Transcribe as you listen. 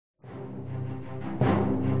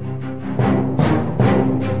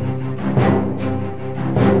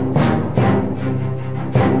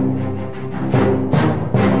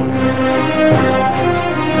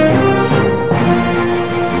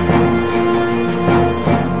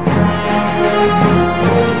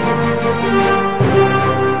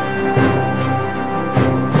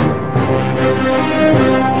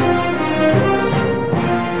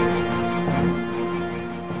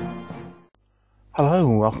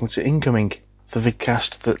welcome to Incoming, the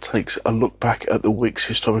vidcast that takes a look back at the week's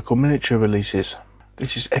historical miniature releases.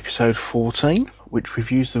 This is episode 14, which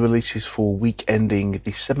reviews the releases for week ending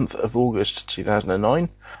the 7th of August 2009,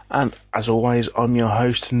 and as always I'm your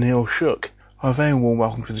host Neil Shook. A very warm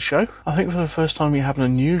welcome to the show. I think for the first time we have an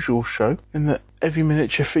unusual show, in that every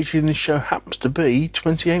miniature featured in this show happens to be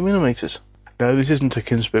 28mm. No, this isn't a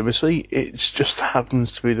conspiracy, it just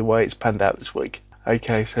happens to be the way it's panned out this week.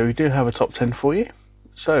 Okay, so we do have a top 10 for you,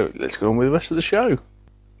 so let's go on with the rest of the show.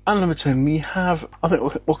 At number 10 we have, I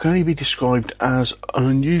think, what can only be described as an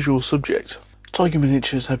unusual subject. Tiger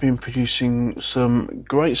Miniatures have been producing some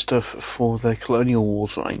great stuff for their Colonial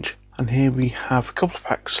Wars range, and here we have a couple of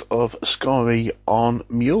packs of Skari on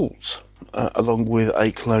mules, along with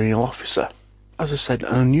a Colonial officer. As I said,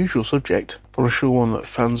 an unusual subject, but I'm sure one that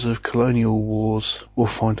fans of Colonial Wars will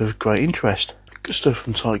find of great interest. Good stuff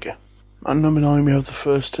from Tiger. At number 9 we have the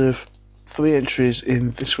first of 3 entries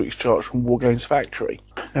in this week's charts from Wargames Factory.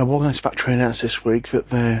 Now, Wargames Factory announced this week that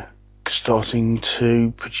they're starting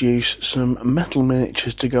to produce some metal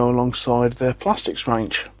miniatures to go alongside their plastics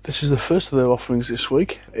range. This is the first of their offerings this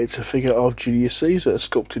week. It's a figure of Julius Caesar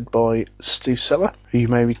sculpted by Steve Seller, who you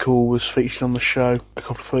may recall was featured on the show a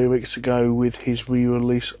couple of 3 weeks ago with his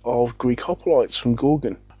re-release of Greek Hoplites from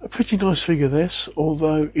Gorgon. A pretty nice figure this,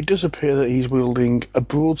 although it does appear that he's wielding a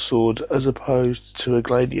broadsword as opposed to a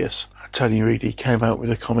gladius. Tony Reedy came out with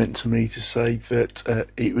a comment to me to say that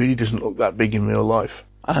it really doesn't look that big in real life.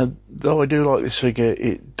 And though I do like this figure,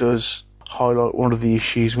 it does highlight one of the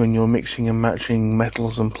issues when you're mixing and matching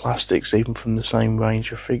metals and plastics, even from the same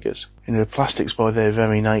range of figures. You know, plastics by their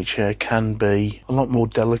very nature can be a lot more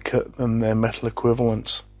delicate than their metal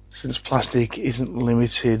equivalents, since plastic isn't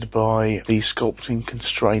limited by the sculpting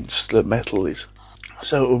constraints that metal is.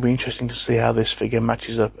 So it will be interesting to see how this figure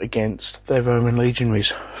matches up against their Roman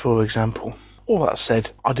legionaries, for example. All that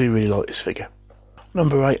said, I do really like this figure.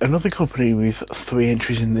 Number 8, another company with 3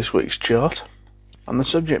 entries in this week's chart, and the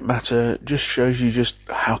subject matter just shows you just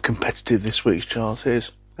how competitive this week's chart is.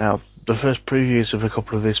 Now, the first previews of a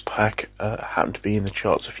couple of this pack happened to be in the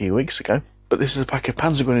charts a few weeks ago, but this is a pack of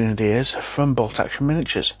Panzer Grenadiers from Bolt Action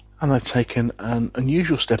Miniatures, and they've taken an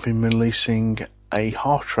unusual step in releasing a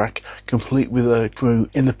half-track complete with a crew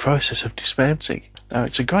in the process of dismounting. Now,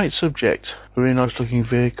 it's a great subject, a really nice looking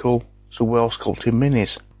vehicle, some well-sculpted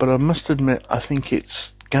minis, but I must admit I think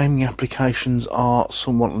its gaming applications are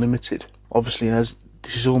somewhat limited. Obviously, as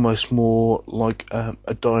this is almost more like a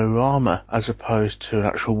diorama as opposed to an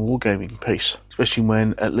actual wargaming piece, especially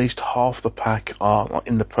when at least half the pack are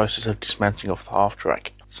in the process of dismantling off the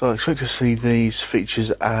half-track. So I expect to see these features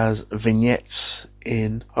as vignettes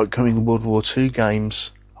in upcoming World War II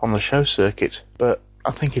games on the show circuit, but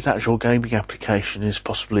I think its actual gaming application is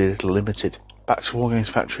possibly a little limited. Back to Wargames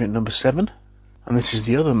Factory at number 7, and this is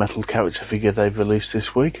the other metal character figure they've released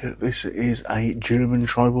this week. This is a German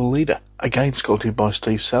tribal leader, again sculpted by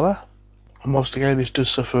Steve Seller, and whilst again this does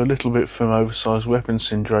suffer a little bit from oversized weapon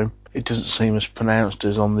syndrome, it doesn't seem as pronounced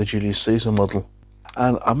as on the Julius Caesar model.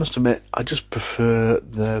 And I must admit, I just prefer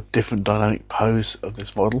the different dynamic pose of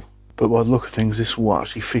this model, but by the look of things this will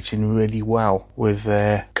actually fit in really well with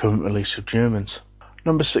their current release of Germans.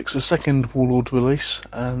 Number 6, the second Warlord release,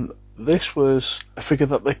 and this was a figure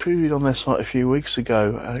that they previewed on their site a few weeks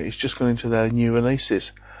ago, and it's just gone into their new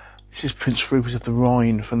releases. This is Prince Rupert of the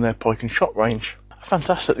Rhine from their Pike and Shot range. A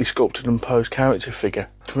fantastically sculpted and posed character figure.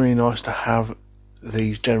 It's really nice to have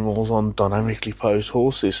these generals on dynamically posed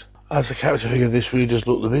horses. As a character figure, this really does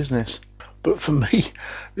look the business. But for me,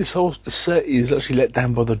 this whole set is actually let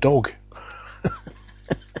down by the dog.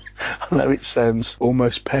 I know it sounds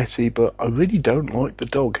almost petty, but I really don't like the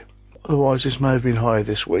dog. Otherwise, this may have been higher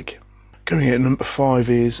this week. Coming in at number 5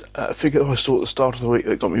 is a figure that I saw at the start of the week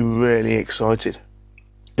that got me really excited.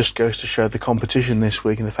 Just goes to show the competition this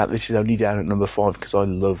week and the fact this is only down at number 5 because I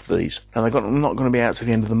love these. Now, they're not going to be out to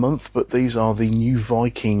the end of the month, but these are the new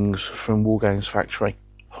Vikings from Wargames Factory,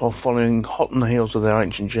 following hot on the heels of their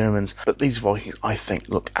ancient Germans. But these Vikings, I think,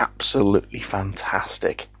 look absolutely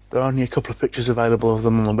fantastic. There are only a couple of pictures available of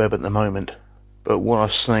them on the web at the moment, but what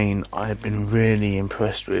I've seen I have been really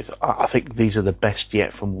impressed with. I think these are the best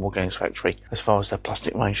yet from Wargames Factory as far as their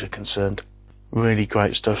plastic range is concerned. Really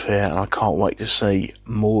great stuff here, and I can't wait to see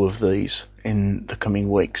more of these in the coming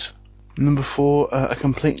weeks. Number 4, a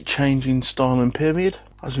complete change in style and period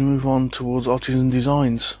as we move on towards artisan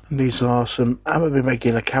designs. These are some Arab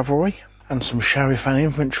irregular cavalry and some Sharifan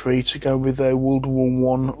infantry to go with their World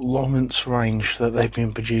War I Lawrence range that they've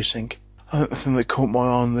been producing. I think the thing that caught my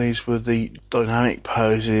eye on these were the dynamic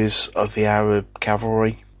poses of the Arab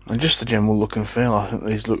cavalry, And just the general look and feel, I think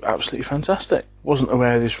these look absolutely fantastic. Wasn't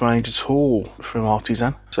aware of this range at all from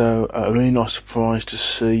Artisan, so a really nice surprise to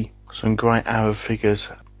see some great Arab figures.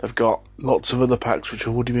 They've got lots of other packs which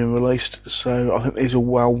have already been released, so I think these are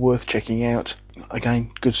well worth checking out.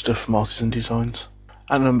 Again, good stuff from Artisan Designs.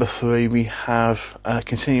 At number 3 we have a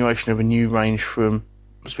continuation of a new range from,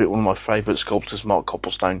 must be one of my favourite sculptors, Mark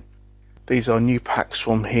Copplestone. These are new packs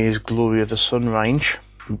from his Glory of the Sun range,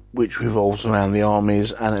 which revolves around the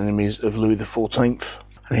armies and enemies of Louis XIV.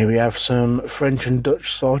 And here we have some French and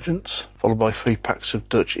Dutch sergeants, followed by 3 packs of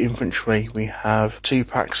Dutch infantry. We have 2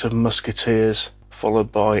 packs of musketeers,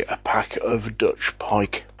 followed by a pack of Dutch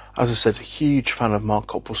pike. As I said, a huge fan of Mark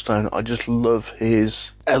Copplestone. I just love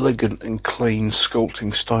his elegant and clean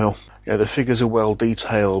sculpting style. Yeah, the figures are well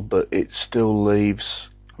detailed, but it still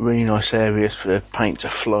leaves really nice areas for paint to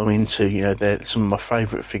flow into. You know, they're some of my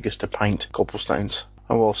favourite figures to paint, Copplestones.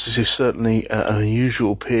 And whilst this is certainly an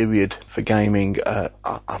unusual period for gaming, I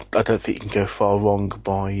don't think you can go far wrong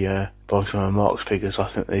by some of Mark's figures. I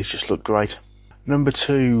think these just look great. Number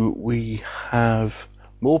 2, we have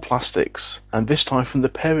more plastics, and this time from the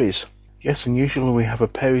Perrys. Yes, unusually we have a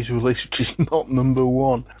Perrys release which is not number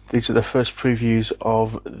 1. These are the first previews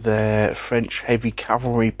of their French heavy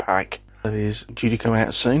cavalry pack that is due to come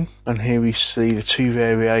out soon. And here we see the 2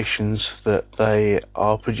 variations that they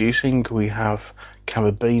are producing. We have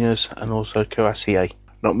Carabiners and also Cuirassiers.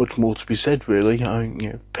 Not much more to be said really.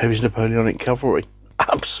 Perry's Napoleonic cavalry.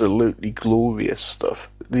 Absolutely glorious stuff.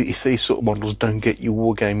 If these sort of models don't get your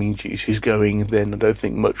wargaming juices going, then I don't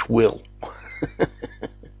think much will.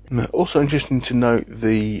 Also interesting to note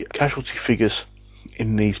the casualty figures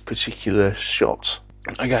in these particular shots.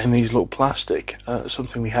 Again, these look plastic,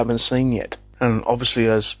 something we haven't seen yet. And obviously,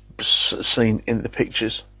 as seen in the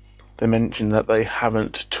pictures, they mentioned that they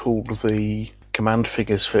haven't tooled the command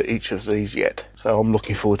figures for each of these yet. So I'm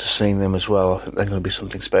looking forward to seeing them as well. I think they're going to be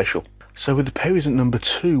something special. So with the Perrys at number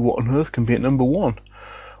 2, what on earth can be at number 1?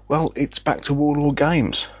 Well, it's back to Warlord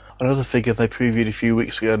Games. Another figure they previewed a few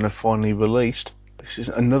weeks ago and have finally released. This is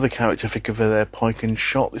another character figure for their pike and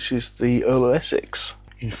shot. This is the Earl of Essex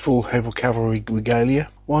in full heavy cavalry regalia.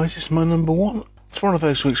 Why is this my number 1? It's one of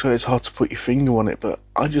those weeks where it's hard to put your finger on it, but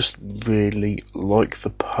I just really like the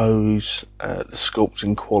pose, the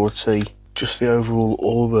sculpting quality, just the overall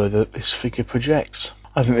aura that this figure projects.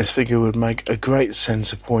 I think this figure would make a great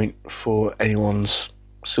centre point for anyone's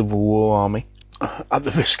Civil War army. At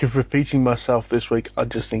the risk of repeating myself this week, I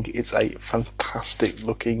just think it's a fantastic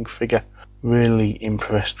looking figure. Really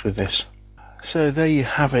impressed with this. So there you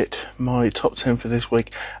have it, my top 10 for this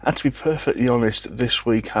week. And to be perfectly honest, this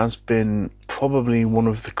week has been probably one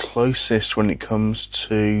of the closest when it comes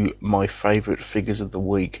to my favourite figures of the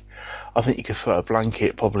week. I think you could throw a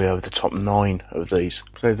blanket probably over the top 9 of these.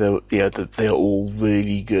 So they are all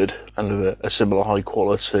really good and of a similar high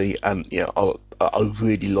quality, and I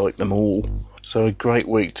really like them all. So a great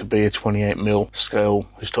week to be a 28mm scale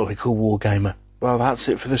historical wargamer. Well, that's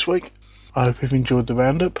it for this week. I hope you've enjoyed the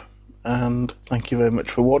roundup, and thank you very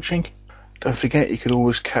much for watching. Don't forget you can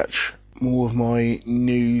always catch more of my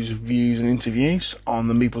news, views and interviews on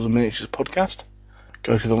the Meeples and Miniatures podcast.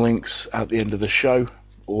 Go to the links at the end of the show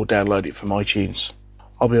or download it from iTunes.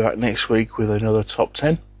 I'll be back next week with another top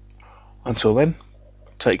 10. Until then,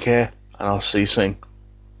 take care and I'll see you soon.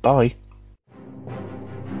 Bye.